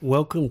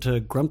Welcome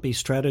to Grumpy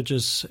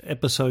Strategists,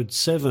 Episode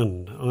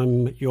 7.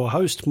 I'm your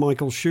host,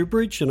 Michael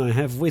Shoebridge, and I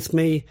have with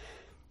me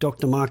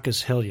Dr.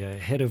 Marcus Hellyer,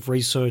 Head of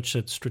Research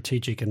at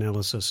Strategic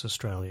Analysis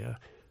Australia.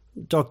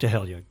 Dr.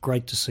 Hellyer,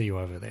 great to see you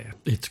over there.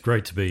 It's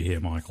great to be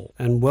here, Michael.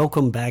 And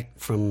welcome back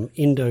from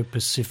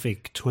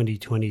Indo-Pacific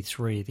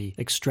 2023, the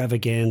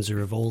extravaganza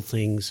of all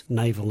things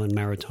naval and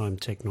maritime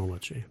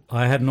technology.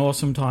 I had an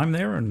awesome time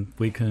there, and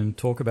we can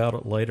talk about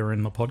it later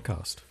in the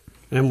podcast.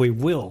 And we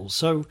will.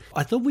 So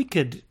I thought we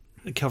could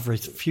cover a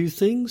few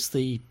things.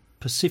 The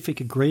Pacific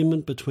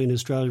Agreement between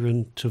Australia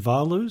and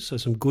Tuvalu, so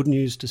some good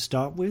news to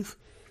start with.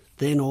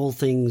 Then all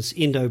things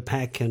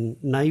Indo-Pac and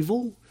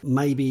naval.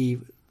 Maybe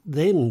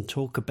then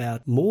talk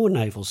about more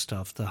naval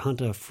stuff, the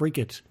Hunter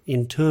frigate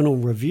internal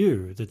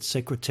review that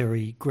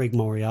Secretary Greg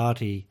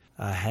Moriarty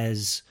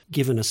has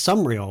given a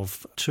summary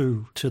of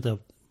to the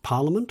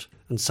Parliament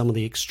and some of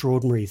the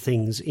extraordinary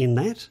things in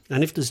that.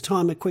 And if there's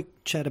time, a quick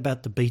chat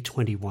about the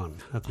B-21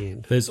 at the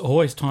end. There's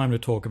always time to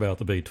talk about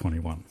the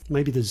B-21.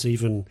 Maybe there's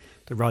even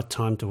the right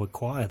time to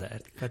acquire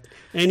that. But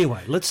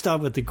anyway, let's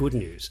start with the good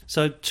news.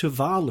 So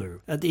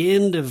Tuvalu, at the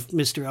end of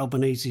Mr.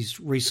 Albanese's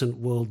recent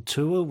world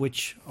tour,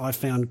 which I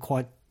found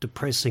quite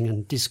depressing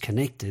and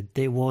disconnected,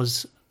 there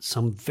was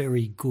some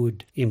very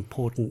good,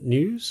 important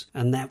news,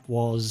 and that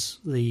was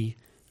the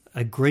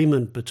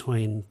agreement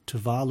between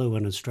Tuvalu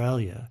and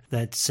Australia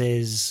that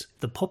says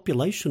the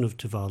population of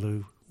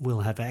Tuvalu will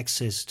have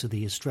access to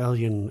the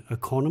Australian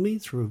economy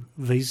through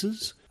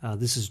visas.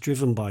 This is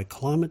driven by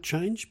climate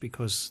change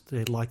because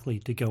they're likely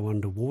to go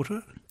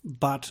underwater.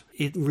 But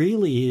it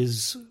really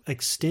is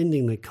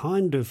extending the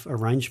kind of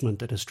arrangement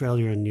that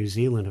Australia and New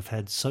Zealand have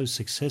had so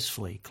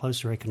successfully,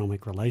 closer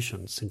economic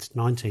relations since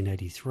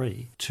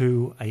 1983,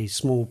 to a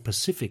small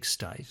Pacific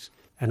state.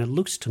 And it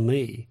looks to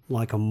me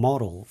like a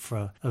model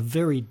for a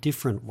very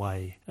different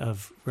way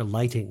of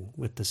relating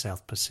with the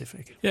South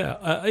Pacific.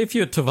 Yeah, if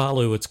you're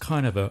Tuvalu, it's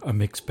kind of a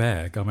mixed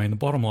bag. I mean, the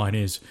bottom line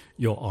is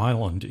your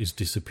island is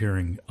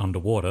disappearing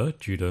underwater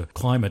due to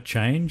climate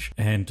change.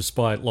 And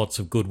despite lots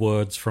of good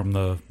words from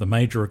the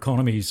major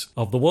economies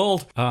of the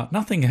world,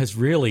 nothing has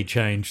really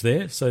changed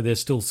there. So they're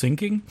still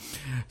sinking.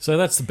 So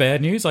that's the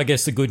bad news. I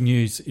guess the good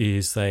news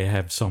is they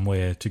have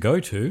somewhere to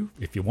go to.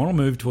 If you want to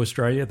move to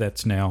Australia,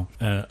 that's now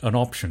an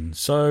option.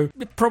 So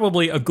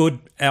probably a good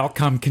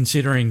outcome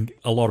considering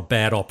a lot of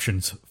bad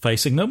options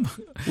facing them.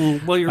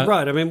 Well, you're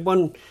right. I mean,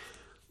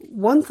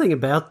 one thing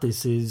about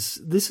this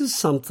is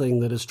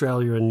something that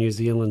Australia and New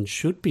Zealand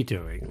should be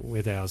doing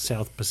with our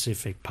South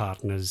Pacific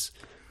partners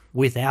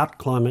without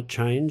climate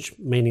change,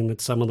 meaning that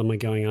some of them are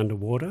going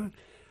underwater,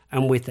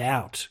 and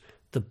without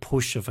the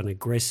push of an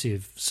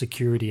aggressive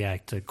security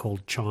actor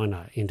called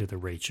China into the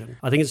region.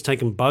 I think it's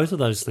taken both of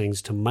those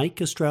things to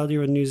make Australia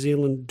and New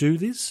Zealand do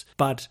this,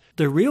 but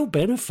the real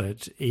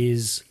benefit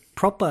is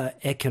proper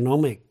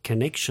economic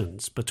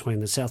connections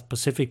between the South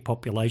Pacific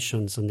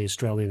populations and the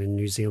Australian and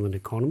New Zealand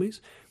economies.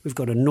 We've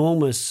got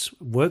enormous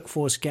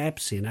workforce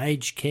gaps in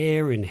aged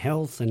care, in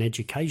health and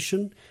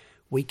education.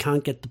 We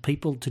can't get the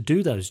people to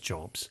do those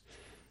jobs.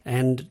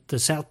 And the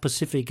South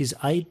Pacific is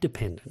aid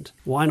dependent.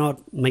 Why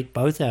not meet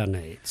both our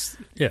needs?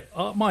 Yeah,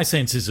 my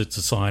sense is it's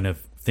a sign of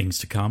things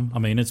to come. I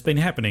mean, it's been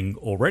happening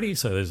already,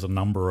 so there's a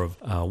number of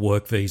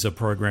work visa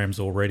programs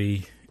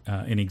already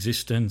in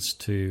existence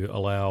to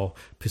allow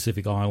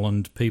Pacific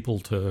Island people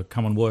to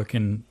come and work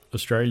in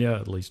Australia,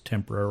 at least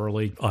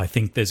temporarily. I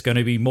think there's going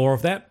to be more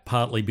of that,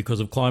 partly because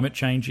of climate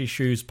change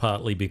issues,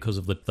 partly because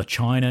of the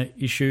China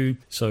issue.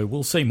 So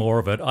we'll see more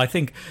of it. I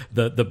think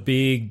the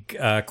big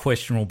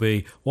question will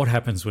be what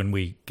happens when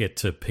we get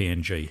to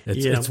PNG.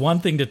 It's one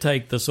thing to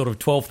take the sort of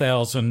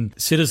 12,000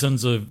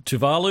 citizens of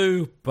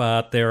Tuvalu,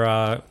 but there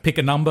are, pick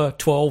a number,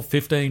 12,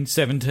 15,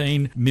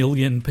 17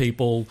 million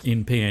people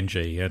in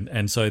PNG.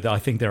 And so I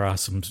think there are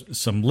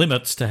some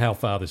limits to how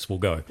far this will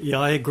go. Yeah,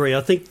 I agree. I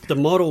think the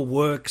model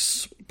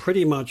works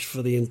pretty much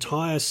for the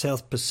entire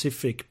South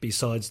Pacific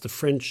besides the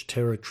French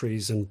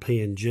territories and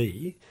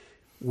PNG,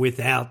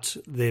 without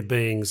there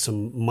being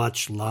some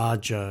much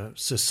larger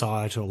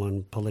societal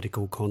and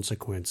political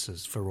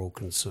consequences for all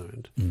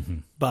concerned. Mm-hmm.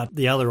 But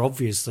the other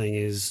obvious thing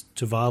is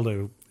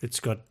Tuvalu, it's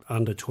got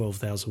under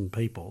 12,000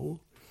 people.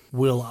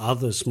 Will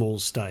other small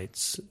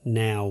states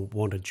now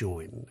want to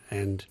join?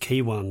 And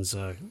key ones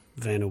are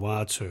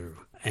Vanuatu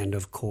and,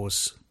 of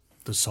course,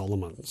 the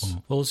Solomons.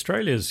 Well,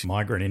 Australia's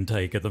migrant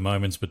intake at the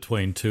moment is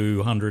between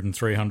 200 and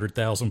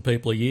 300,000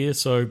 people a year,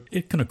 so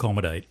it can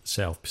accommodate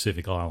South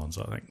Pacific Islands,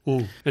 I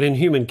think. And in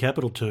human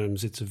capital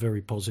terms, it's a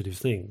very positive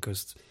thing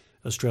because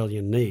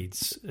Australia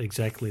needs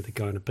exactly the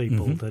kind of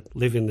people that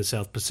live in the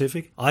South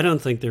Pacific. I don't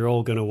think they're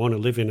all going to want to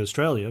live in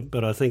Australia,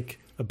 but I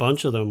think a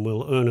bunch of them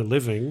will earn a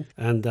living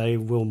and they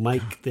will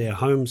make their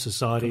home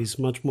societies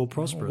much more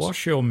prosperous.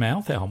 Wash your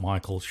mouth out,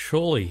 Michael.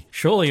 Surely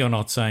you're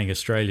not saying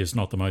Australia's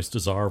not the most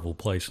desirable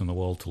place in the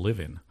world to live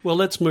in. Well,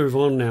 let's move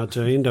on now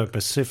to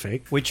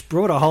Indo-Pacific, which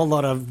brought a whole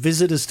lot of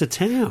visitors to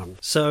town.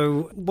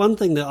 So one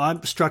thing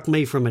that struck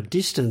me from a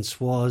distance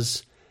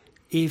was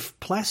if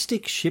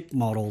plastic ship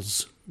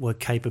models were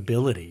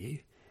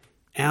capability,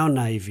 our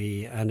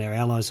Navy and our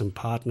allies and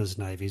partners'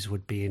 navies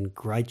would be in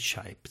great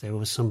shape. There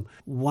were some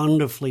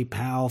wonderfully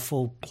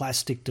powerful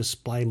plastic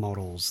display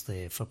models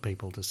there for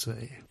people to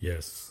see.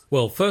 Yes.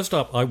 Well, first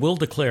up, I will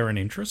declare an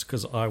interest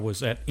because I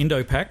was at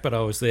Indo-Pac, but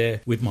I was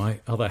there with my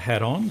other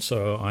hat on.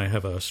 So I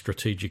have a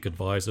strategic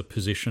advisor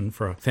position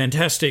for a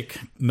fantastic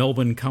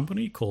Melbourne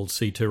company called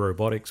C2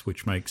 Robotics,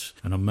 which makes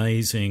an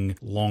amazing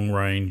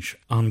long-range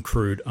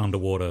uncrewed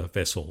underwater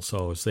vessel. So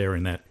I was there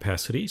in that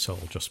capacity. So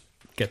I'll just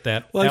get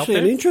that Well, out actually,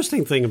 there. an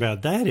interesting thing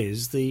about that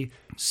is the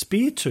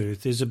spear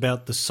tooth is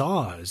about the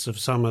size of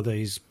some of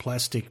these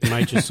plastic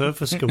major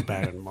surface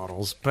combatant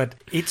models, but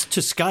it's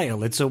to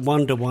scale. It's a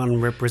one-to-one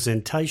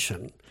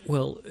representation.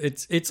 Well,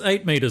 it's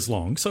 8 metres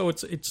long, so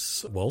it's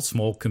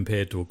small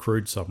compared to a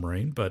crewed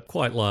submarine, but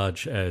quite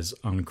large as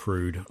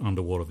uncrewed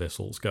underwater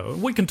vessels go.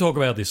 We can talk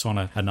about this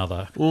on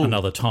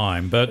another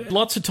time, but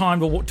lots of time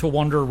to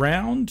wander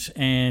around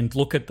and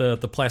look at the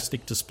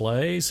plastic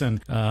displays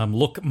and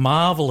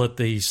marvel at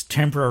these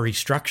temporary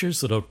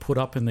structures that are put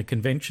up in the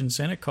convention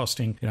centre,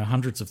 costing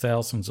hundreds of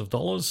thousands of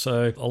dollars.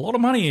 So a lot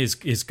of money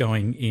is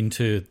going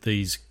into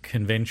these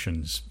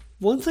conventions.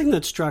 One thing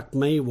that struck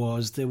me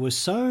was there were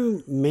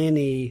so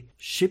many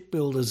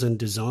shipbuilders and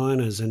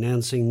designers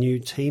announcing new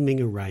teaming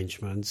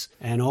arrangements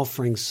and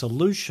offering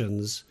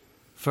solutions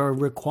for a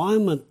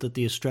requirement that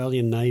the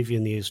Australian Navy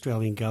and the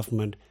Australian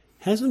government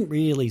hasn't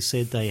really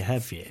said they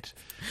have yet.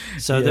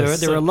 So Yes,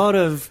 there are a lot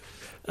of...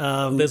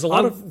 there's a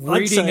lot of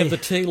reading of the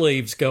tea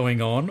leaves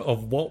going on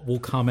of what will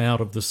come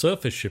out of the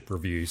surface ship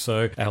review.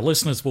 So our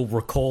listeners will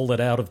recall that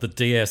out of the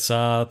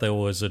DSR, there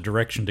was a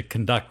direction to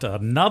conduct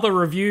another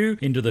review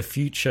into the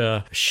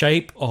future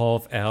shape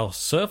of our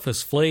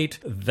surface fleet.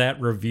 That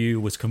review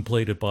was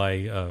completed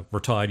by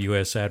retired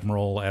US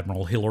Admiral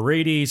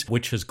Hilarides,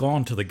 which has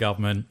gone to the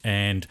government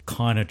and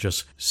kind of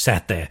just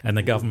sat there. And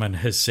the government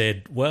has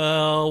said,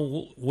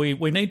 well, we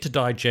need to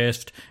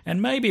digest,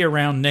 and maybe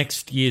around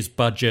next year's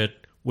budget,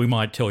 we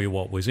might tell you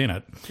what was in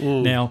it.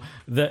 Now,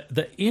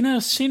 the inner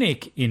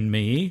cynic in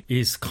me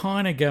is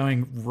kind of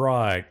going,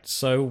 right,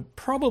 so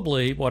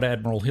probably what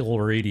Admiral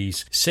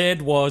Hilarides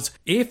said was,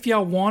 if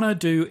you want to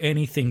do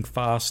anything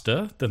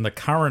faster than the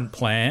current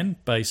plan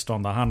based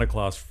on the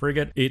Hunter-class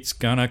frigate, it's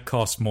going to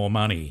cost more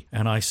money.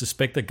 And I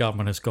suspect the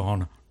government has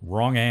gone,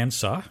 wrong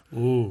answer,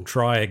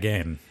 try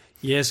again.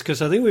 Yes,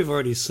 because I think we've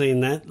already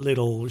seen that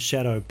little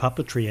shadow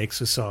puppetry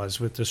exercise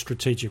with the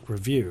strategic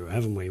review,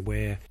 haven't we?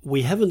 Where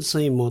we haven't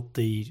seen what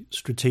the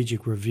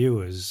strategic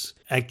reviewers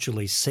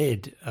actually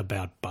said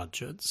about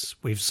budgets.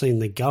 We've seen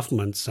the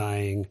government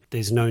saying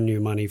there's no new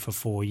money for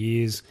 4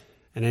 years,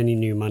 and any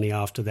new money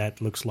after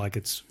that looks like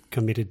it's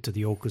committed to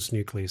the AUKUS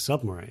nuclear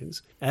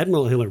submarines.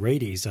 Admiral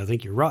Hilarides, I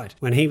think you're right,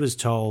 when he was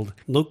told,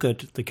 look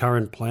at the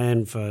current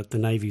plan for the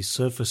Navy's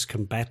surface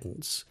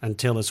combatants and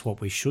tell us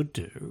what we should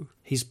do,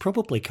 he's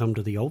probably come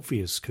to the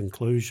obvious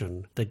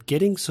conclusion that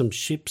getting some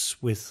ships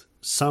with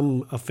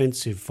some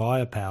offensive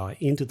firepower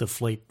into the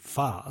fleet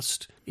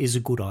fast is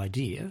a good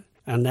idea,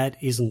 and that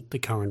isn't the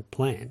current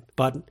plan.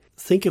 But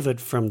think of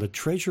it from the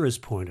Treasurer's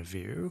point of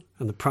view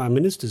and the Prime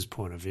Minister's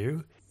point of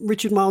view.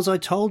 Richard Miles, I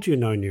told you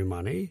no new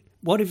money.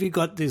 What have you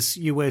got this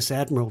US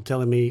Admiral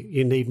telling me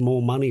you need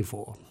more money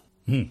for?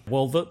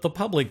 Well, the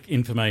public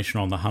information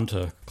on the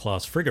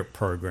Hunter-class frigate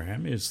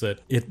program is that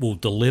it will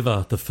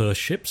deliver the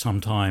first ship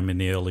sometime in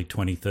the early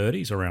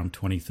 2030s, around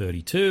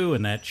 2032,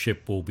 and that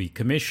ship will be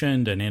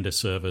commissioned and enter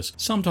service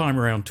sometime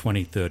around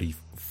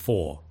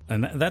 2034.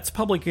 And that's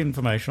public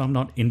information. I'm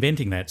not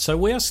inventing that. So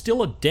we are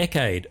still a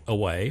decade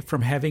away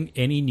from having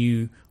any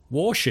new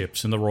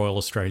warships in the Royal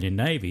Australian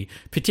Navy,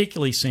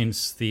 particularly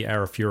since the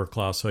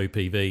Arafura-class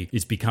OPV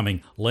is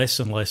becoming less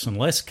and less and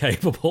less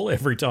capable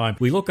every time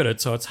we look at it,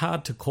 so it's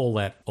hard to call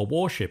that a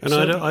warship. And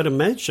I'd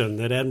imagine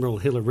that Admiral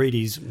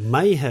Hilarides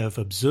may have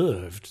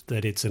observed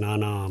that it's an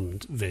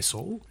unarmed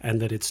vessel and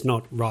that it's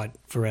not right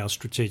for our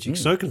strategic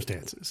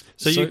circumstances.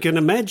 So you can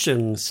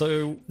imagine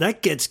that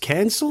gets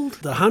cancelled.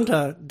 The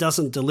Hunter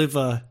doesn't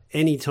deliver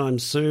anytime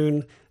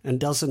soon and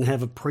doesn't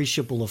have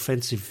appreciable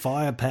offensive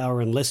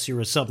firepower unless you're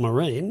a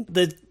submarine.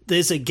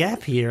 There's a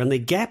gap here, and the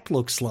gap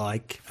looks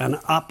like an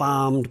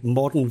up-armed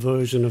modern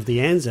version of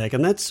the Anzac,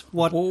 and that's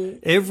what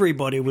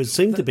everybody would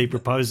seem to be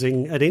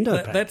proposing at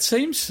Indo-Pac. That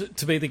seems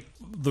to be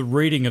the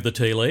reading of the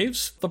tea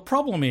leaves. The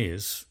problem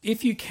is,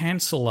 if you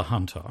cancel the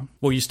Hunter,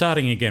 well, you're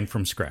starting again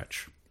from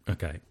scratch.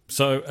 Okay,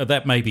 so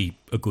that may be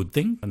a good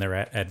thing, and there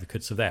are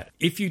advocates of that.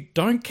 If you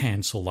don't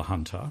cancel the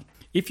Hunter,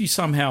 if you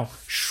somehow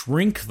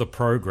shrink the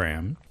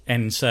program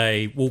and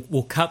say,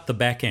 we'll cut the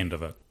back end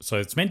of it, so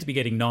it's meant to be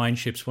getting 9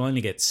 ships, we'll only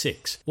get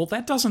 6. Well,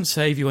 that doesn't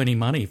save you any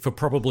money for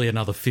probably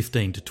another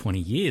 15 to 20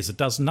 years. It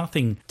does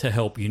nothing to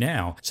help you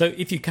now. So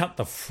if you cut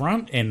the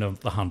front end of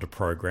the Hunter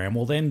program,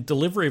 well, then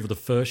delivery of the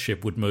first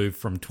ship would move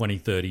from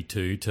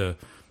 2032 to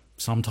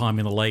sometime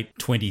in the late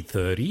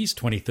 2030s,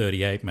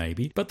 2038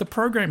 maybe, but the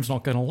program's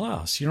not going to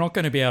last. You're not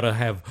going to be able to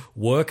have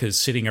workers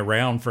sitting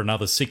around for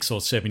another 6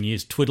 or 7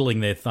 years twiddling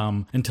their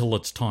thumb until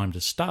it's time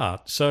to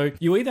start. So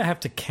you either have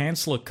to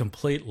cancel it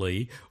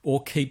completely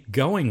or keep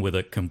going with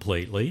it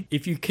completely.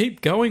 If you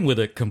keep going with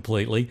it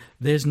completely,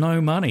 there's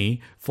no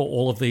money for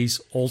all of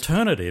these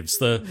alternatives.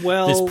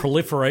 This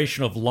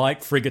proliferation of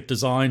light frigate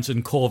designs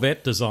and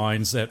corvette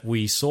designs that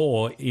we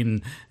saw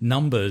in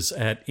numbers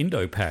at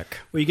Indo-Pac.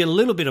 Well, you get a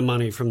little bit of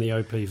money from the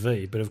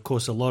OPV, but of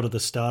course a lot of the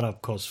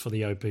startup costs for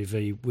the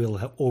OPV will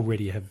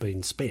already have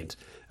been spent,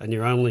 and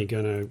you're only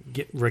going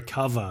to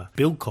recover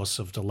build costs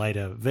of the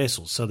later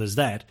vessels. So there's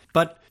that.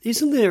 But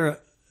isn't there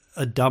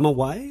a dumber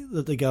way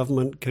that the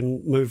government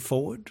can move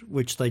forward,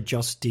 which they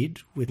just did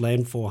with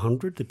Land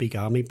 400, the big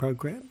army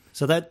program?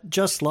 So that,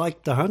 just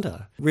like the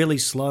Hunter, really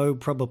slow,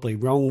 probably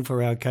wrong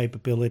for our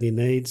capability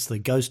needs. The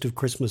Ghost of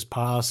Christmas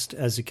Past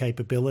as a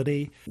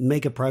capability.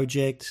 Mega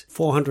project,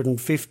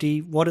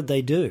 450. What did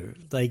they do?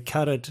 They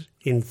cut it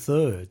in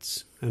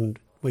thirds, and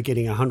we're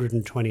getting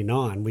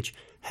 129, which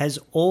has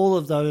all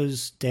of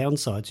those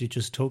downsides you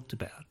just talked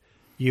about.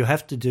 You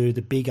have to do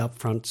the big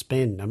upfront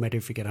spend, no matter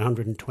if you get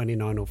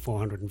 129 or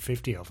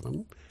 450 of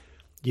them.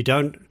 You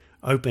don't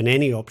open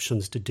any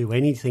options to do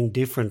anything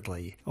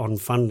differently on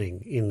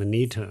funding in the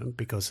near term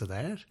because of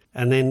that.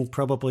 And then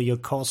probably your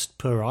cost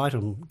per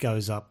item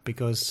goes up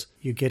because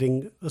you're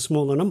getting a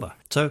smaller number.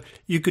 So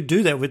you could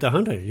do that with the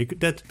Hunter.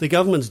 The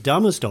government's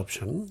dumbest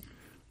option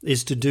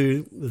is to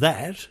do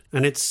that,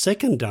 and its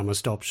second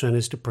dumbest option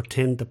is to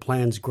pretend the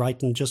plan's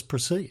great and just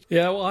proceed.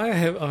 Yeah, well, I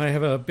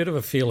have a bit of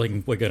a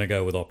feeling we're going to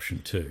go with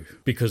option 2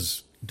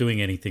 because doing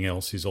anything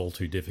else is all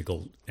too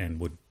difficult and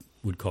would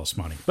cost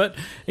money. But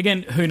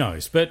again, who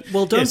knows? But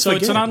well, don't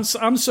forget. It's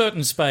an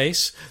uncertain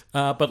space,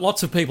 but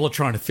lots of people are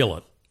trying to fill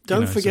it.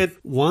 Don't forget,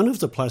 one of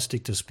the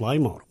plastic display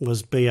models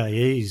was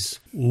BAE's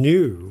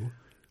new,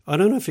 I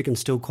don't know if you can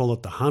still call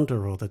it the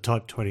Hunter or the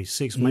Type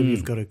 26. Maybe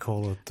you've got to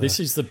call it This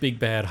is the big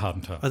bad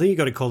Hunter. I think you've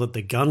got to call it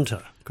the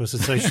Gunter because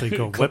it's actually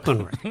got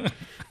weaponry.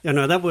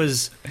 That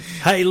was,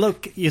 hey,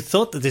 look, you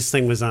thought that this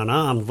thing was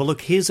unarmed. Well,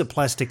 look, here's a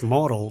plastic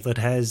model that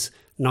has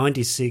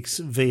 96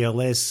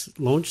 VLS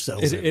launch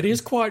cells. It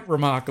is quite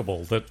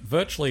remarkable that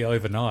virtually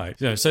overnight,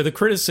 so the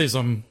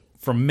criticism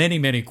from many,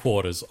 many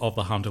quarters of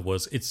the Hunter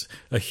was it's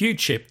a huge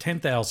ship,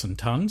 10,000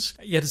 tonnes,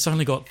 yet it's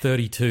only got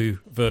 32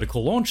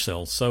 vertical launch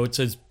cells. So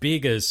it's as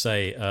big as,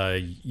 say, a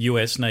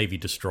US Navy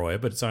destroyer,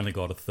 but it's only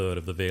got a third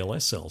of the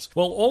VLS cells.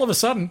 Well, all of a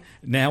sudden,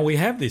 now we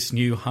have this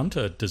new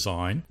Hunter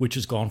design, which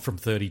has gone from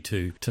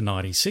 32 to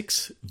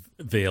 96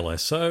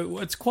 VLS. So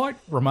it's quite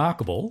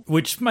remarkable,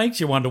 which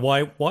makes you wonder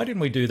why didn't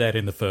we do that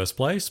in the first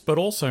place, but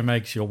also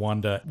makes you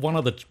wonder, one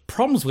of the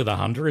problems with the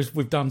Hunter is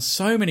we've done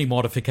so many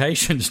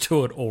modifications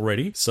to it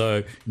already. So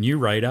new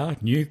radar,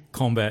 new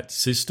combat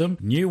system,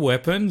 new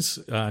weapons,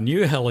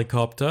 new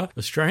helicopter,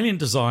 Australian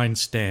design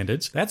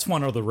standards. That's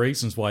one of the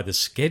reasons why the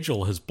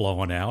schedule has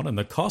blown out and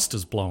the cost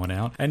has blown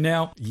out. And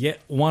now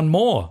yet one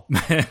more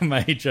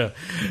major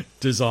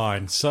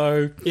design.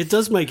 So it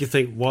does make you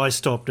think, why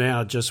stop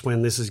now just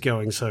when this is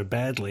going so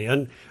badly?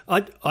 And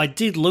I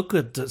did look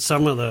at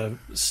some of the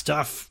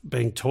stuff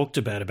being talked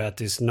about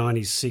this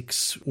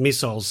 96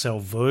 missile cell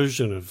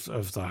version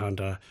of the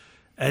Hunter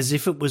as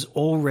if it was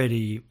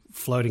already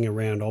floating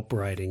around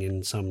operating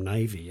in some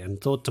navy, and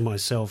thought to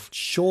myself,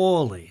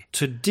 surely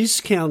to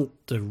discount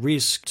the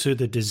risk to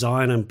the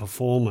design and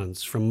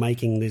performance from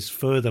making this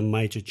further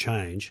major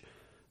change,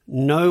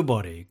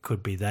 nobody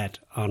could be that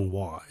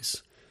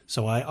unwise.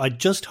 So I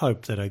just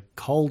hope that a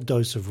cold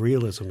dose of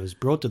realism is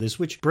brought to this,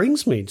 which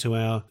brings me to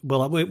our...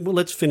 Well,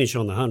 let's finish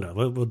on the Hunter.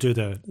 We'll do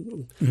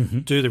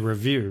the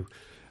review.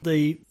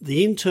 The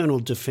internal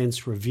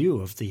defence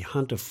review of the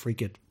Hunter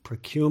frigate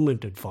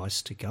procurement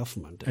advice to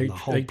government and the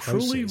whole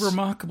process. A truly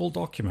remarkable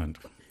document.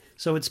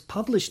 So it's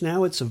published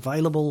now. It's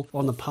available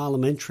on the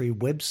parliamentary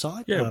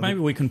website. Yeah, maybe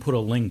we can put a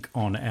link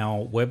on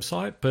our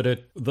website.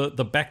 But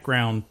the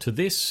background to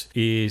this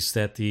is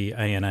that the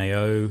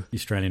ANAO, the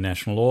Australian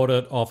National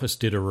Audit Office,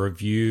 did a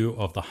review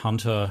of the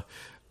Hunter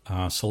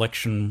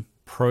selection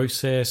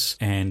process,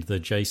 and the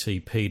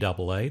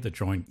JCPAA, the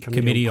Joint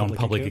Committee on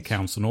Public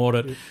Accounts and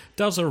Audit,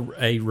 does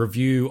a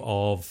review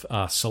of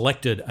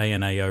selected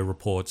ANAO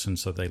reports, and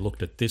so they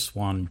looked at this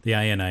one. The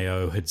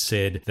ANAO had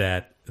said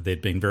that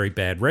there'd been very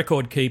bad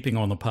record keeping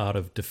on the part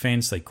of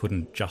Defence. They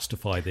couldn't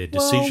justify their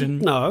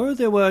decision. Well, no,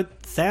 there were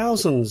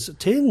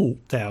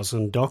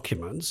 10,000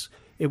 documents.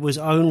 It was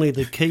only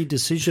the key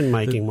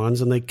decision-making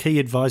ones and the key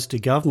advice to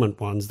government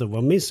ones that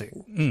were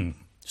missing.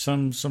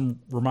 Some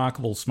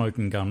remarkable smoke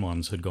and gun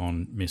ones had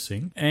gone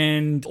missing.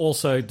 And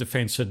also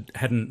Defence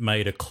hadn't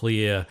made a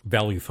clear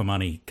value for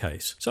money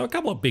case. So a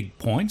couple of big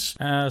points.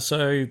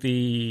 So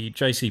the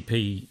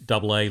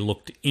JCPAA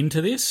looked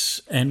into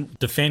this, and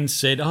Defence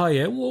said, oh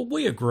yeah, well,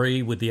 we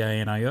agree with the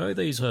ANAO.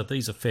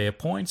 These are fair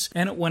points.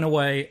 And it went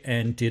away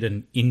and did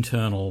an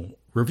internal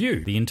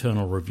review. The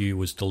internal review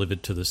was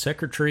delivered to the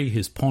Secretary,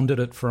 who's pondered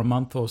it for a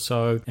month or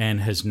so,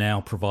 and has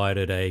now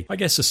provided a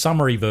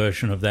summary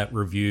version of that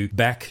review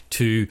back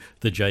to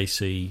the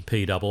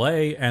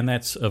JCPAA, and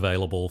that's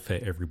available for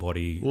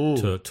everybody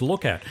to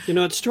look at. You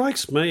know, it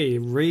strikes me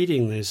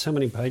reading this, how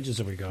many pages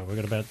have we got? We've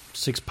got about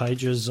 6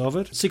 pages of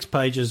it. 6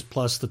 pages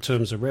plus the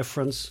terms of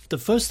reference. The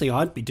first thing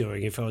I'd be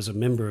doing if I was a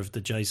member of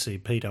the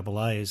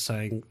JCPAA is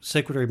saying,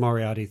 Secretary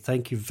Moriarty,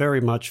 thank you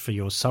very much for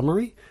your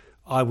summary.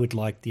 I would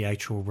like the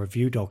actual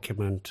review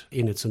document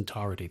in its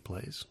entirety,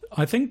 please.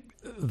 I think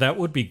that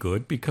would be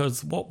good,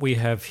 because what we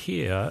have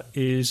here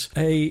is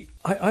I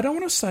don't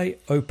want to say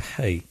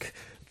opaque,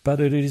 but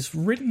it is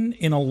written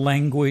in a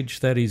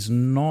language that is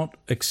not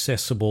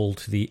accessible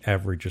to the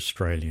average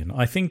Australian.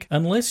 I think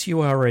unless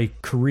you are a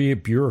career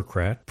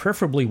bureaucrat,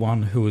 preferably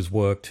one who has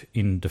worked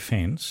in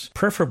defence,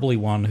 preferably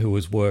one who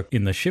has worked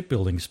in the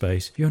shipbuilding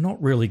space, you're not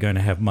really going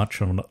to have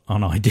much of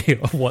an idea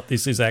of what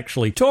this is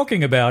actually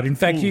talking about. In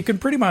fact, you can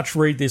pretty much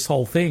read this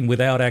whole thing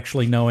without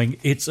actually knowing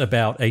it's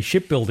about a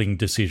shipbuilding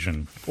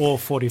decision. Or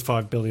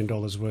 $45 billion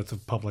worth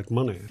of public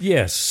money.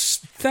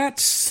 Yes. That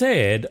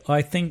said,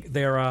 I think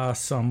there are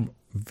some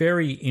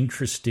very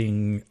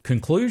interesting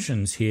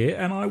conclusions here,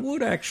 and I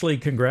would actually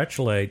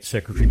congratulate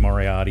Secretary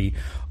Moriarty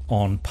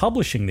on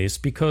publishing this,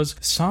 because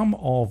some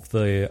of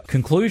the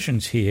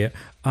conclusions here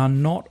are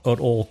not at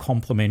all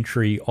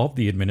complimentary of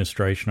the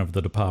administration of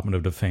the Department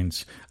of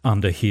Defence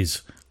under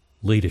his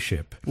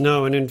leadership.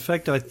 No, and in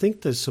fact, I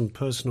think there's some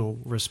personal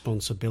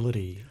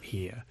responsibility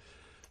here.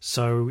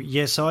 So,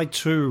 yes, I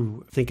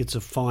too think it's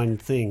a fine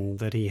thing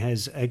that he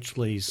has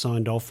actually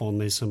signed off on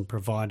this and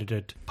provided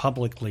it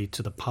publicly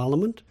to the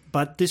Parliament.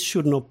 But this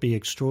should not be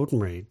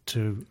extraordinary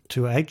to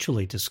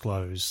actually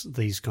disclose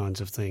these kinds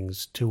of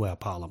things to our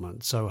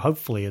Parliament. So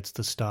hopefully it's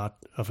the start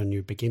of a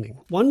new beginning.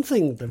 One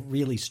thing that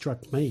really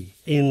struck me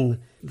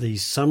in the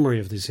summary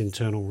of this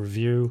internal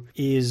review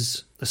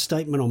is a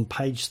statement on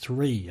page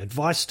 3,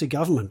 advice to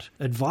government.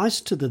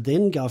 Advice to the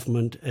then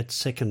government at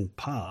second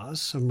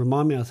pass. And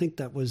remind me, I think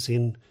that was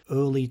in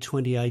early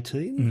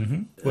 2018.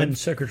 Mm-hmm. When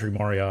Secretary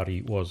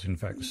Moriarty was, in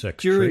fact,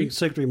 Secretary. During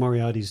Secretary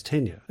Moriarty's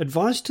tenure.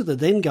 Advice to the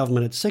then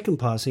government at second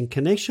pass in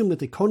connection with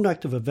the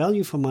conduct of a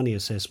value for money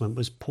assessment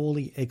was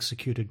poorly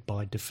executed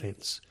by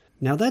Defence.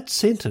 Now that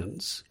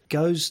sentence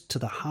goes to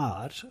the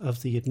heart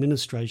of the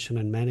administration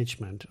and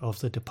management of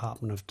the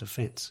Department of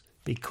Defence,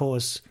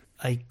 because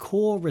a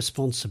core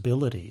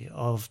responsibility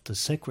of the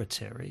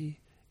Secretary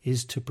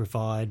is to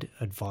provide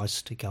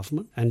advice to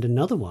government, and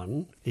another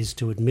one is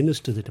to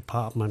administer the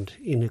department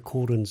in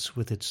accordance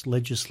with its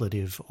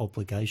legislative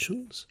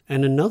obligations,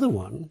 and another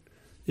one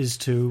is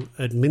to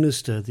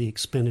administer the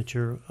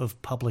expenditure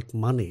of public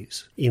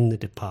monies in the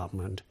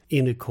department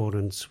in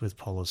accordance with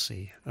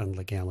policy and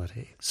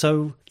legality.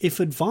 So if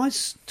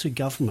advice to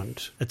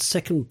government at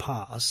second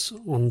pass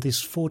on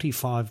this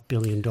 $45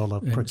 billion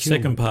procurement...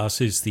 Second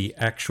pass is the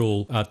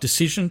actual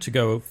decision to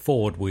go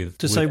forward with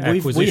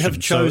acquisition. We have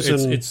chosen...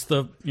 So it's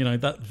the,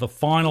 the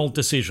final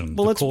decision,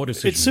 the core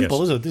decision. It's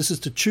simple, isn't it? This is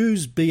to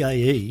choose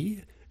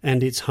BAE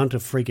and its Hunter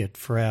frigate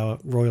for our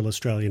Royal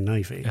Australian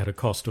Navy. At a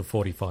cost of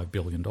 $45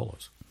 billion.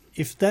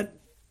 If that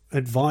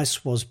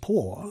advice was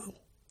poor,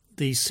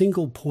 the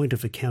single point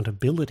of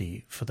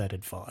accountability for that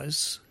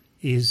advice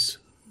is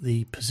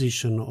the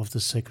position of the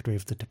Secretary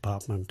of the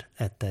Department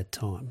at that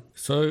time.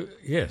 So,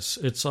 yes,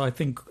 it's, I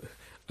think,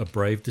 a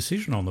brave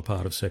decision on the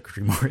part of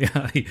Secretary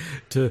Moriarty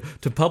to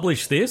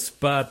publish this,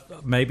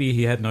 but maybe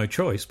he had no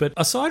choice. But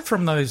aside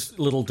from those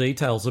little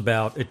details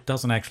about it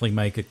doesn't actually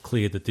make it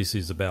clear that this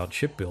is about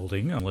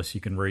shipbuilding, unless you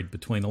can read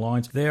between the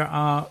lines, there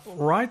are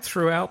right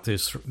throughout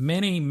this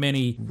many,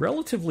 many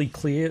relatively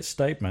clear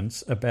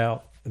statements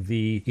about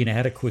the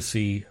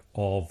inadequacy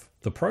of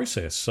the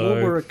process. So,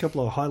 what were a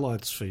couple of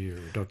highlights for you,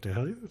 Dr.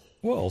 Hallier?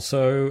 Well,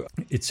 so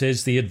it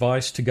says the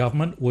advice to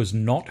government was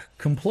not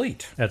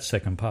complete at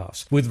second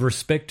pass. With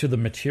respect to the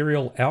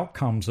material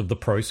outcomes of the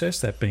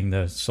process, that being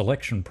the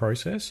selection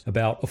process,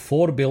 about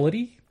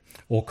affordability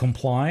or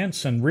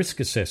compliance and risk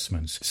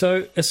assessments.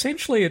 So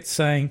essentially it's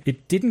saying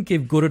it didn't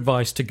give good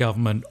advice to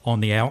government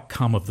on the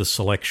outcome of the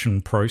selection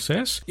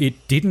process.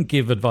 It didn't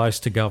give advice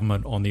to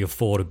government on the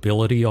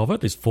affordability of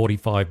it, this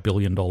 $45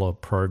 billion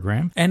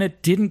program. And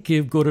it didn't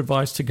give good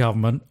advice to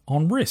government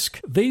on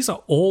risk. These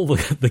are all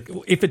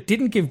the if it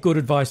didn't give good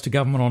advice to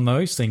government on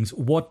those things,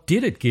 what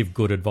did it give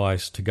good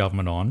advice to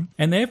government on?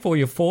 And therefore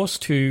you're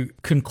forced to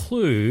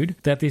conclude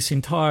that this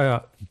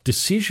entire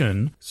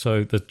decision,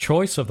 so the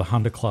choice of the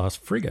Hunter-class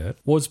frigate,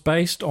 was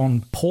based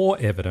on poor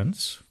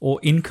evidence or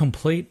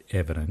incomplete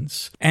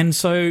evidence. And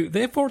so,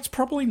 therefore, it's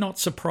probably not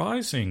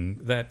surprising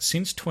that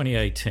since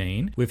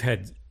 2018, we've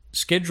had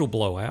schedule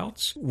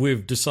blowouts.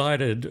 We've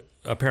decided,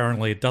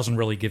 apparently, it doesn't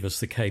really give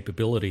us the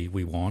capability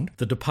we want.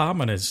 The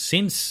department has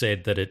since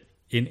said that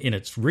in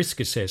its risk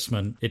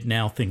assessment, it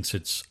now thinks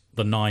it's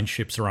the 9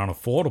 ships are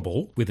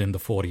unaffordable within the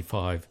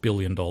 $45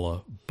 billion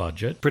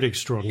budget. Pretty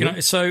extraordinary.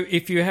 So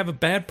if you have a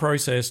bad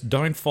process,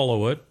 don't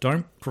follow it,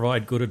 don't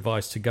provide good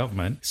advice to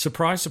government,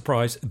 surprise,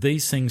 surprise,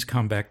 these things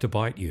come back to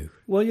bite you.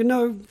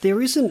 Well,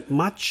 there isn't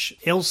much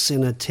else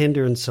in a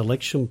tender and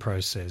selection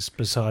process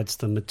besides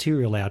the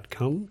material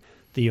outcome,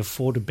 the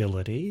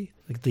affordability,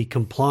 the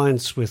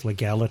compliance with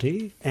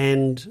legality,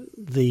 and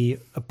the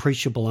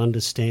appreciable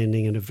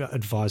understanding and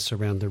advice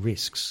around the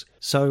risks.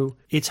 So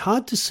it's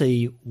hard to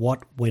see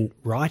what went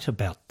right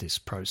about this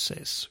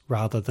process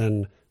rather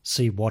than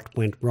see what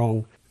went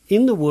wrong.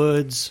 In the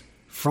words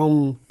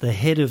from the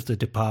head of the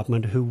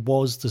department, who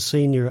was the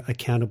senior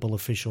accountable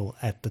official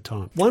at the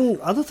time. One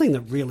other thing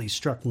that really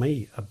struck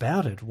me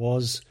about it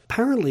was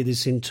apparently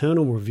this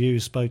internal review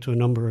spoke to a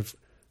number of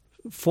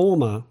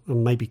former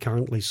and maybe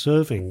currently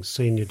serving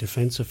senior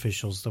defence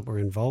officials that were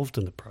involved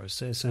in the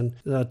process. And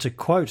to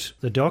quote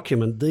the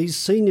document, these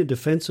senior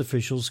defence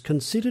officials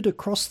considered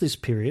across this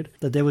period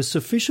that there was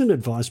sufficient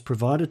advice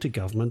provided to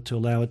government to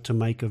allow it to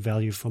make a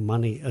value for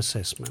money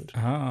assessment.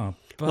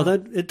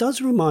 Although it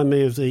does remind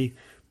me of the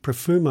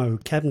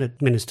Profumo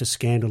cabinet minister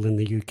scandal in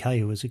the UK,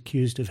 who was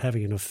accused of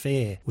having an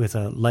affair with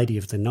a lady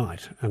of the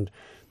night, and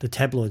the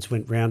tabloids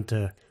went round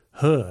to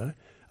her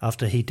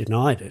after he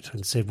denied it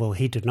and said, well,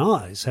 he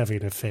denies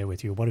having an affair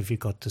with you. What have you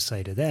got to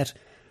say to that?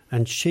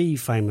 And she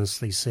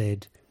famously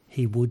said,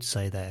 he would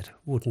say that,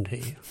 wouldn't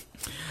he?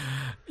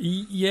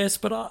 Yes,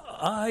 but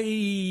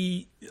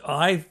I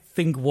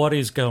think what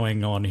is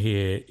going on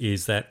here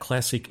is that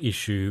classic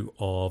issue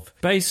of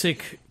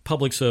basic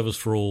public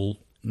service rule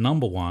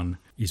number 1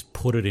 is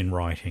put it in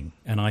writing.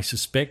 And I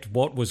suspect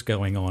what was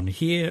going on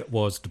here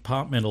was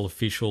departmental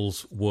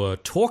officials were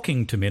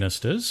talking to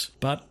ministers,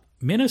 but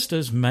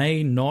ministers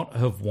may not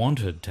have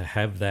wanted to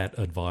have that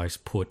advice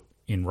put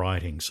in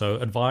writing. So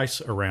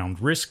advice around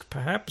risk,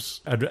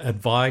 perhaps,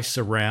 advice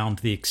around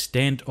the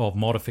extent of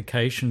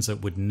modifications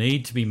that would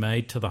need to be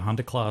made to the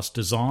Hunter-class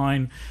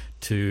design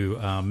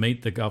to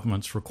meet the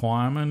government's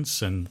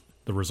requirements and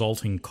the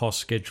resulting cost,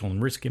 schedule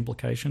and risk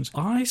implications.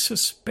 I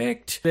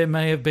suspect there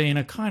may have been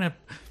a kind of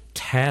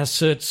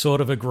tacit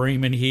sort of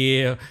agreement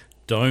here.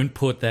 Don't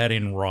put that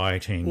in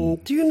writing.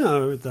 Do you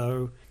know,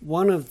 though,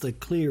 one of the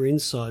clear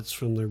insights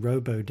from the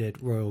Robodebt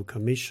Royal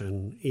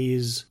Commission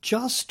is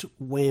just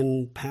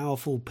when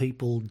powerful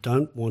people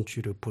don't want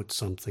you to put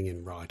something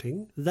in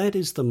writing, that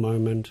is the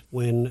moment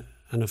when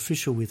an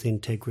official with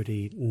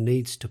integrity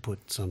needs to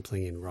put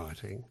something in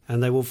writing.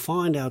 And they will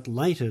find out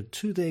later,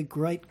 to their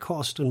great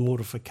cost and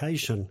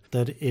mortification,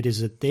 that it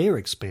is at their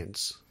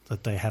expense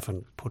that they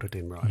haven't put it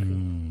in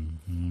writing.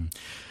 Mm-hmm.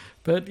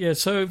 But yeah,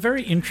 so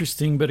very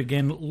interesting. But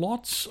again,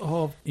 lots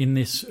of, in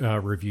this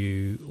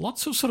review,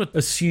 lots of sort of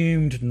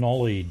assumed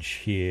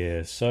knowledge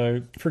here.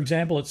 So, for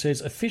example, it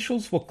says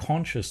officials were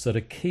conscious that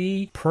a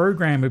key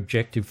program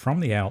objective from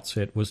the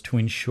outset was to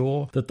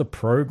ensure that the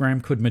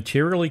program could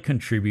materially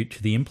contribute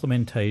to the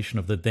implementation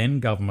of the then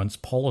government's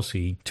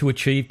policy to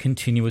achieve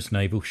continuous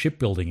naval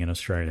shipbuilding in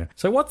Australia.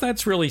 So what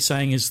that's really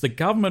saying is the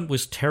government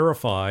was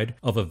terrified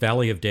of a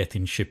valley of death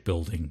in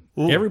shipbuilding.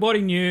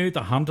 Everybody knew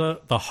the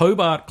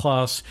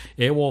Hobart-class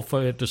air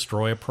warfare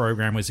destroyer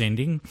program was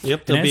ending.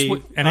 Yep, there'll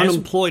be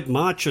unemployed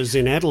marchers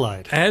in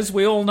Adelaide. As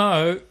we all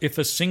know, if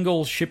a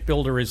single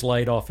shipbuilder is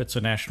laid off, it's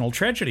a national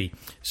tragedy.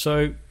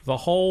 So the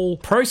whole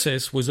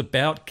process was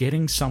about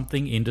getting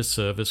something into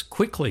service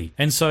quickly.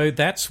 And so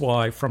that's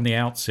why, from the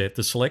outset,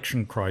 the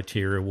selection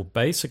criteria were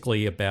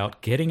basically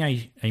about getting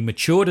a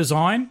mature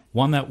design,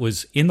 one that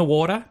was in the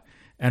water,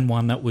 and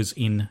one that was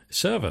in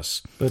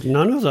service. But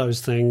none of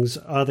those things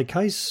are the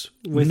case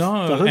with the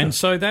Hunter. And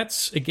so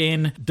that's,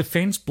 again,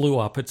 Defence blew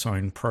up its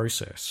own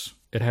process.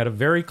 It had a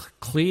very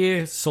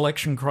clear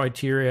selection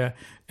criteria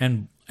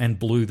and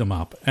blew them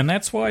up. And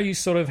that's why you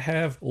sort of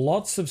have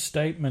lots of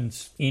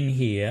statements in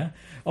here.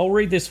 I'll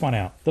read this one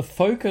out. The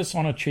focus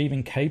on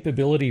achieving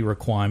capability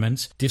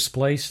requirements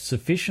displaced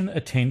sufficient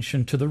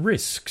attention to the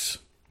risks,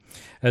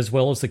 as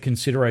well as the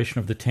consideration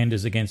of the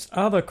tenders against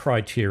other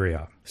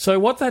criteria. So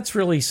what that's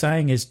really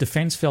saying is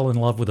Defence fell in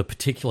love with a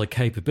particular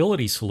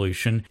capability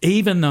solution,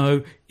 even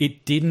though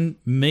it didn't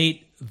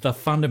meet the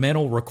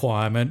fundamental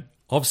requirement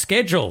of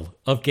schedule,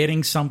 of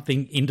getting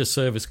something into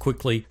service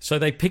quickly. So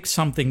they picked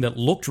something that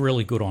looked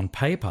really good on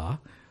paper,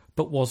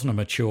 but wasn't a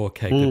mature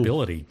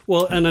capability.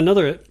 Well, and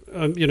another,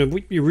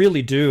 you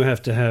really do have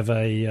to have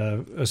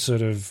a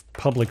sort of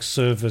public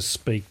service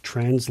speak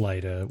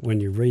translator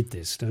when you read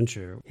this, don't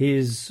you?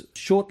 Here's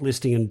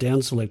shortlisting and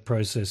down-select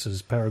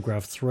processes,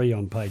 paragraph 3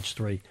 on page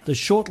 3. The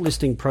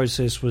shortlisting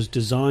process was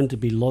designed to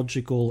be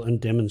logical and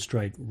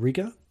demonstrate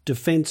rigour.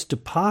 Defence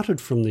departed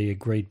from the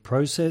agreed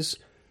process,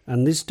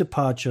 and this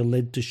departure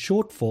led to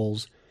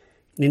shortfalls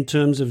in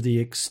terms of the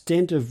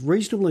extent of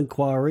reasonable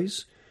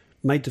inquiries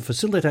made to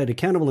facilitate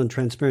accountable and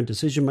transparent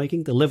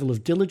decision-making, the level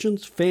of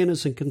diligence,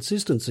 fairness and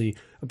consistency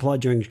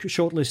applied during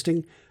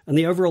shortlisting, and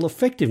the overall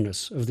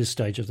effectiveness of this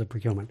stage of the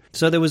procurement.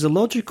 So there was a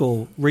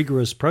logical,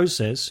 rigorous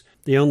process.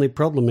 The only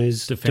problem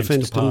is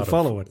Defence didn't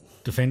follow it.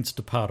 Defence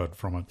departed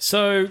from it.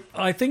 So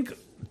I think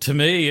to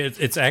me,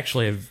 it's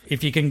actually,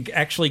 if you can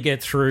actually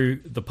get through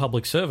the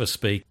public service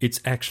speak, it's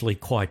actually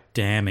quite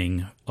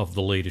damning of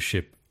the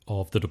leadership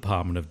of the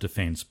Department of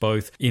Defence,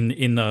 both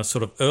in the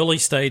sort of early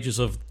stages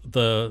of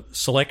the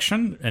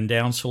selection and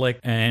down select,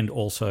 and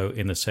also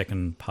in the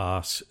second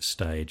pass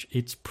stage.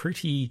 It's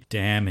pretty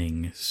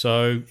damning.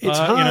 So, it's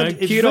hard.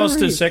 Kudos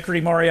to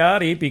Secretary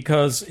Moriarty,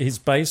 because he's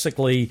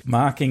basically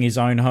marking his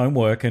own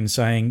homework and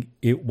saying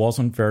it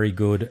wasn't very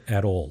good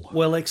at all.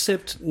 Well,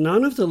 except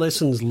none of the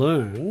lessons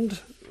learned,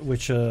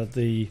 which are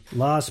the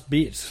last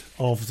bit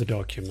of the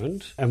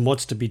document, and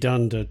what's to be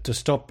done to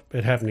stop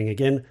it happening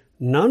again,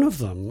 none of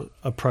them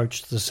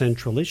approached the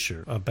central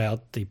issue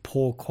about the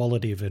poor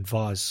quality of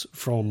advice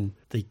from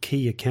the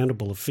key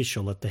accountable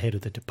official at the head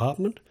of the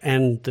department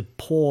and the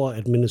poor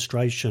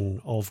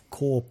administration of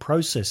core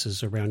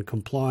processes around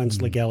compliance,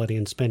 legality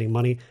and spending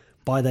money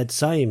by that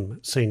same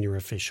senior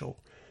official.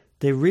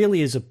 There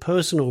really is a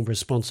personal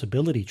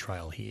responsibility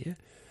trail here.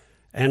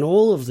 And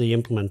all of the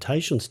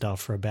implementation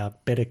stuff are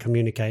about better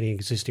communicating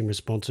existing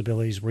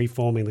responsibilities,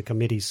 reforming the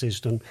committee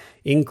system,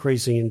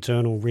 increasing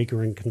internal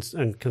rigour and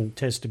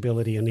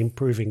contestability, and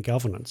improving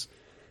governance.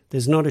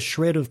 There's not a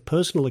shred of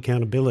personal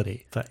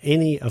accountability for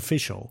any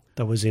official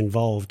that was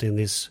involved in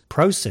this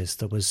process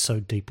that was so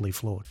deeply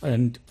flawed.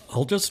 And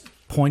I'll just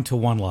point to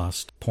one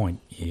last point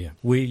here.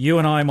 You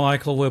and I,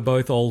 Michael, we're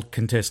both old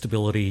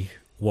contestability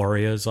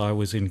warriors. I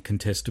was in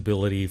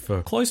contestability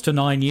for close to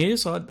 9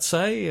 years, I'd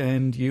say,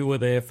 and you were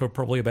there for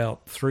probably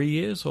about 3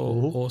 years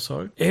or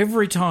so.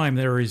 Every time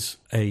there is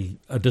a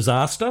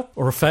disaster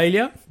or a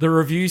failure, the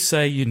reviews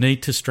say you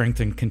need to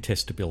strengthen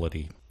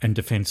contestability, and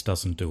Defence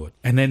doesn't do it.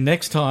 And then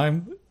next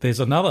time there's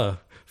another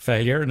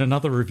failure and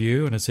another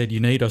review, and it said you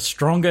need a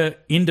stronger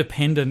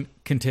independent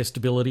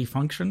contestability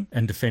function,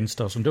 and Defence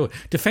doesn't do it.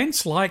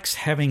 Defence likes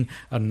having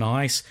a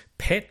nice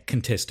pet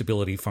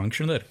contestability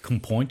function that it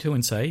can point to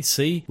and say,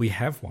 see, we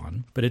have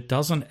one, but it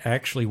doesn't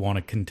actually want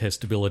a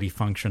contestability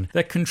function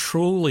that can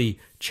truly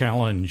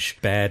challenge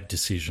bad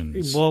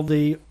decisions. Well,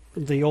 the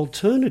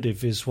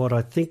alternative is what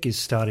I think is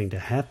starting to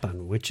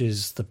happen, which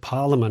is the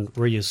Parliament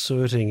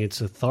reasserting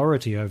its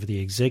authority over the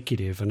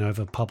executive and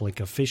over public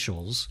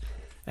officials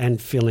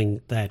and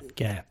filling that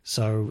gap.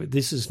 So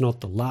this is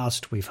not the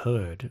last we've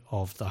heard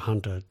of the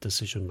Hunter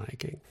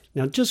decision-making.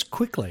 Now, just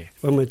quickly,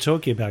 when we're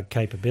talking about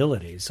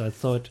capabilities, I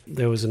thought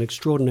there was an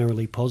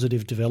extraordinarily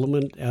positive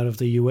development out of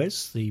the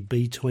US, the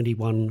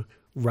B-21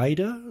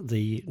 Raider,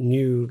 the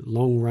new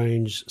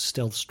long-range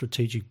stealth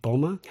strategic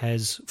bomber,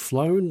 has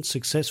flown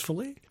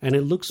successfully, and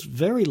it looks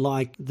very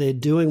like they're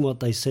doing what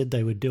they said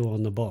they would do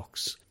on the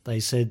box. They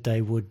said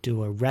they would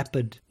do a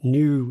rapid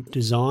new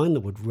design that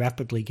would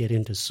rapidly get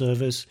into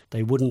service.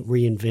 They wouldn't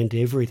reinvent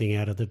everything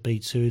out of the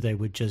B-2. They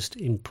would just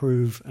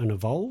improve and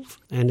evolve.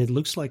 And it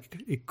looks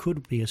like it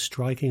could be a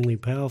strikingly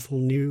powerful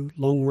new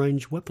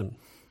long-range weapon.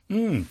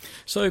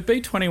 So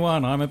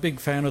B-21, I'm a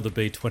big fan of the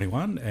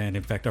B-21, and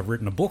in fact I've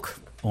written a book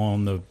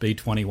on the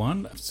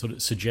B-21, sort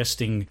of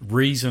suggesting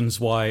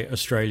reasons why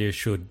Australia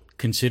should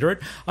consider it.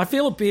 I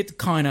feel a bit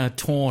kind of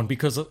torn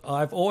because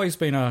I've always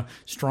been a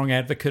strong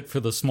advocate for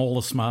the small,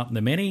 the smart and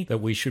the many, that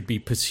we should be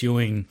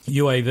pursuing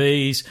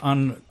UAVs,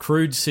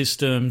 uncrewed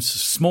systems,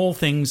 small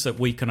things that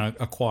we can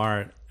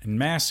acquire in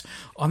mass.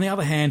 On the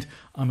other hand,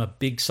 I'm a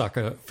big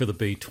sucker for the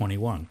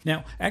B-21.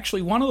 Now,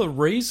 actually, one of the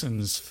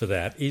reasons for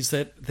that is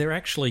that they're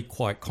actually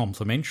quite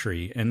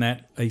complementary, and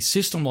that a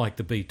system like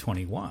the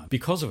B-21,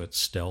 because of its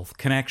stealth,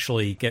 can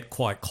actually get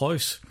quite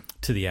close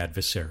to the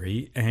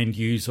adversary and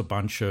use a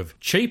bunch of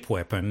cheap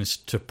weapons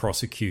to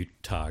prosecute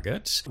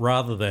targets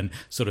rather than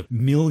sort of $1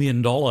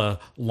 million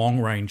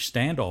long-range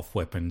standoff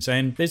weapons.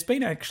 And there's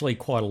been actually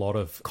quite a lot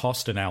of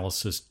cost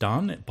analysis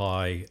done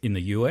in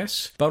the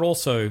US, but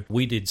also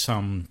we did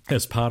some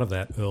as part of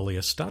that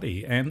earlier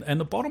study. And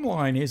the bottom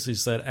line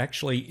is that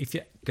actually if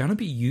you're going to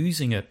be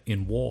using it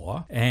in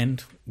war,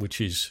 and which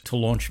is to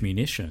launch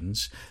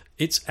munitions,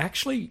 it's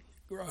actually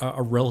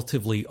a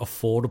relatively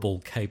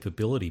affordable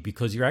capability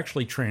because you're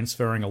actually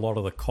transferring a lot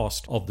of the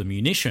cost of the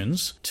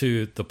munitions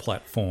to the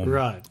platform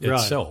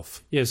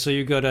itself. Yeah, so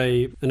you've got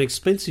an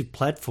expensive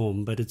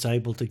platform, but it's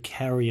able to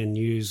carry and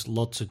use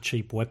lots of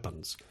cheap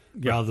weapons.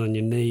 Rather than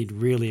you need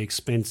really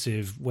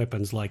expensive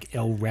weapons like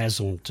El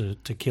Razum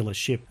to kill a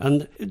ship.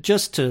 And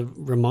just to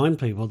remind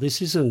people,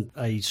 this isn't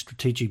a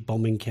strategic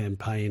bombing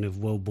campaign of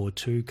World War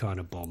II kind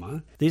of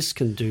bomber. This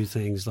can do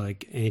things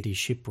like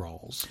anti-ship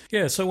rolls.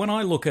 Yeah, so when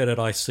I look at it,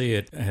 I see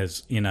it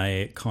as in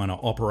a kind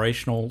of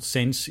operational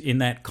sense, in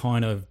that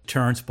kind of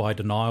deterrence by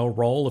denial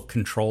role of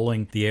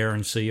controlling the air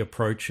and sea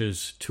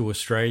approaches to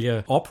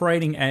Australia.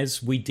 Operating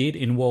as we did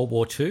in World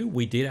War II,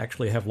 we did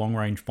actually have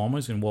long-range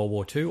bombers in World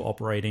War II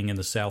operating in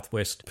the Southwest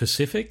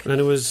Pacific. And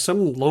it was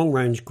some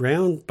long-range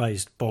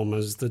ground-based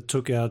bombers that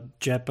took out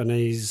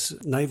Japanese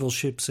naval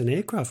ships and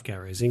aircraft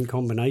carriers in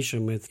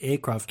combination with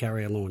aircraft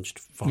carrier-launched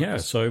fighters. Yeah,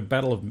 so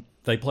Battle of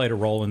they played a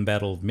role in the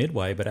Battle of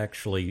Midway, but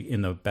actually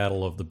in the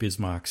Battle of the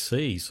Bismarck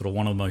Sea, sort of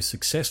one of the most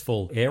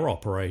successful air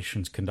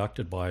operations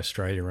conducted by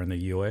Australia and the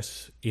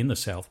US in the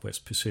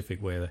Southwest Pacific,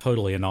 where they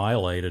totally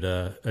annihilated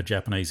a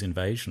Japanese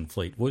invasion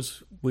fleet,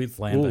 was with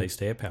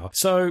land-based air power.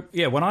 So,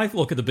 yeah, when I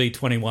look at the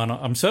B-21,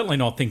 I'm certainly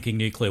not thinking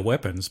nuclear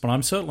weapons, but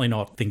I'm certainly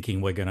not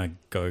thinking we're going to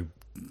go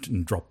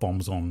and drop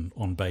bombs on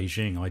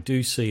Beijing. I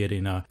do see it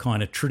in a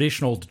kind of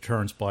traditional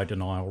deterrence by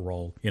denial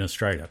role in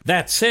Australia.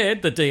 That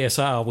said, the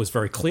DSR was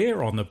very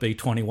clear on the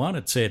B-21.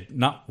 It said,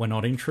 no, we're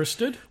not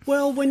interested.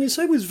 Well, when you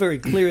say it was very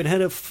clear, it had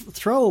a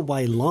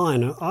throwaway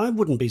line. I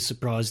wouldn't be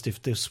surprised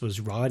if this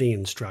was writing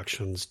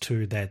instructions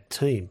to that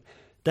team.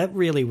 That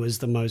really was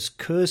the most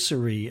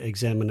cursory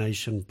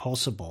examination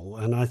possible,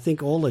 and I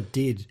think all it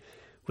did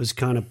was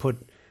kind of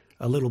put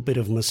a little bit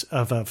of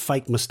a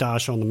fake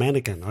moustache on the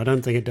mannequin. I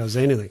don't think it does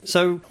anything.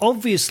 So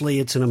obviously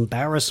it's an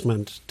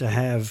embarrassment to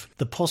have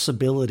the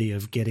possibility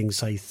of getting,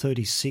 say,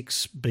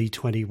 36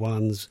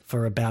 B-21s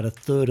for about a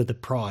third of the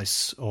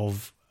price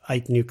of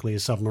 8 nuclear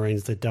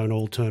submarines that don't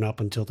all turn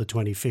up until the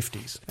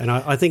 2050s. And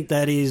I think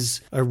that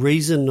is a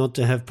reason not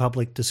to have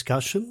public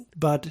discussion.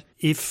 But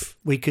if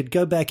we could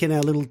go back in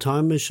our little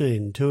time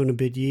machine 2 and a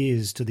bit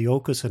years to the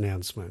AUKUS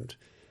announcement,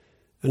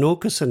 an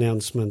AUKUS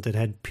announcement that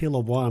had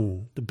Pillar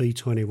 1, the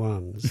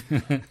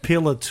B-21s,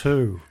 Pillar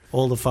 2,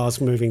 all the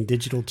fast-moving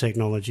digital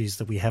technologies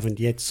that we haven't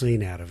yet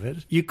seen out of it.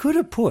 You could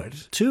have put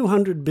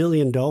 $200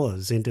 billion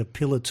into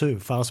Pillar 2,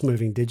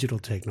 fast-moving digital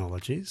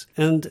technologies,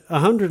 and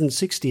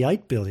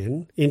 $168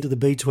 billion into the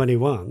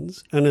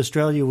B-21s, and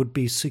Australia would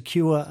be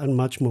secure and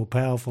much more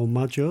powerful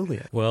much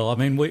earlier. Well, I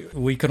mean,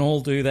 we can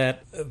all do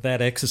that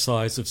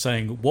exercise of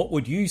saying, what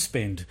would you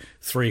spend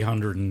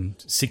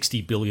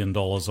 $360 billion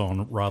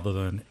on rather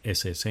than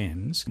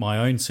SSNs? My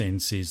own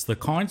sense is the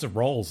kinds of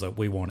roles that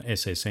we want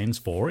SSNs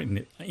for,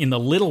 in the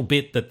little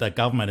bit that the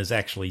government has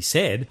actually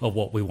said of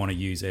what we want to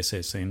use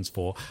SSNs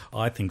for,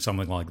 I think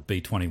something like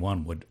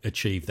B-21 would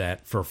achieve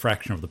that for a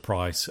fraction of the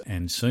price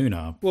and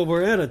sooner. Well,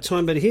 we're out of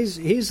time, but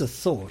here's a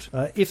thought.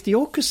 If the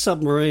AUKUS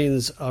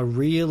submarines are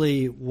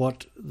really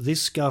what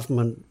this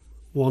government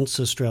wants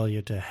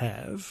Australia to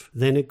have,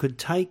 then it could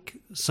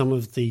take some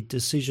of the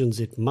decisions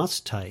it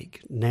must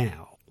take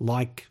now,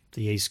 like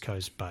the East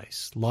Coast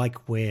base,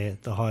 like where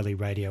the highly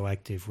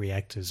radioactive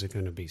reactors are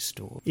going to be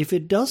stored. If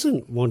it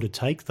doesn't want to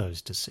take those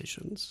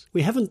decisions,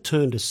 we haven't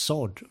turned a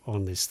sod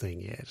on this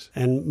thing yet.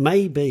 And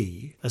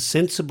maybe a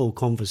sensible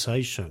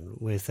conversation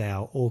with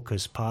our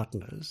AUKUS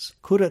partners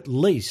could at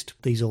least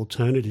these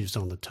alternatives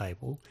on the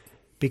table,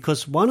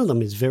 because one of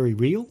them is very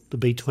real, the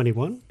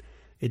B-21.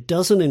 It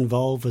doesn't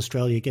involve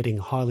Australia getting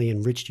highly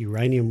enriched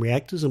uranium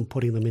reactors and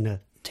putting them in a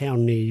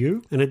town near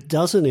you, and it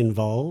doesn't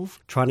involve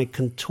trying to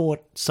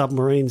contort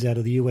submarines out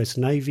of the US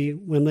Navy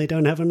when they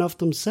don't have enough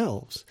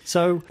themselves.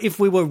 So if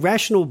we were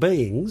rational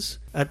beings,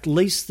 at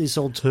least this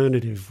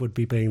alternative would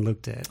be being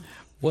looked at.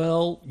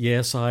 Well,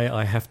 yes,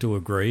 I have to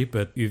agree,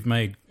 but you've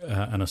made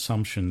an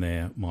assumption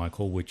there,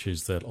 Michael, which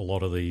is that a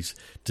lot of these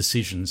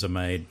decisions are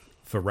made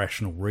for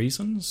rational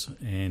reasons,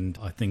 and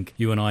I think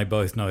you and I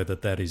both know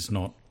that that is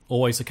not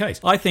always the case.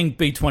 I think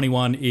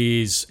B-21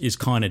 is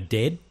kind of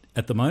dead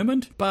at the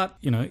moment, but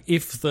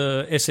if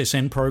the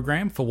SSN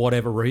program for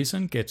whatever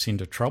reason gets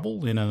into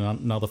trouble in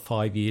another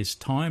 5 years'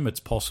 time,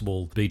 it's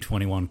possible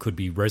B-21 could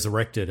be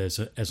resurrected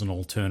as an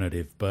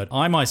alternative. But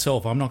I'm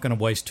not going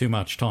to waste too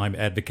much time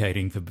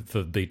advocating for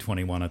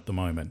B-21 at the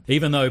moment,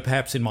 even though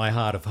perhaps in my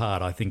heart of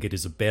heart I think it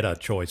is a better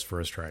choice for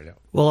Australia.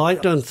 Well, I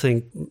don't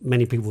think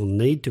many people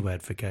need to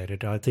advocate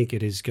it. I think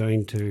it is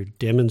going to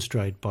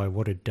demonstrate by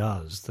what it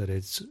does that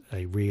it's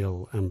a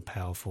real and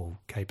powerful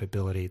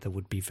capability that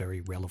would be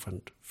very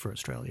relevant for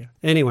Australia.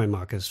 Anyway,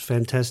 Marcus,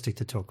 fantastic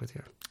to talk with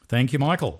you. Thank you, Michael.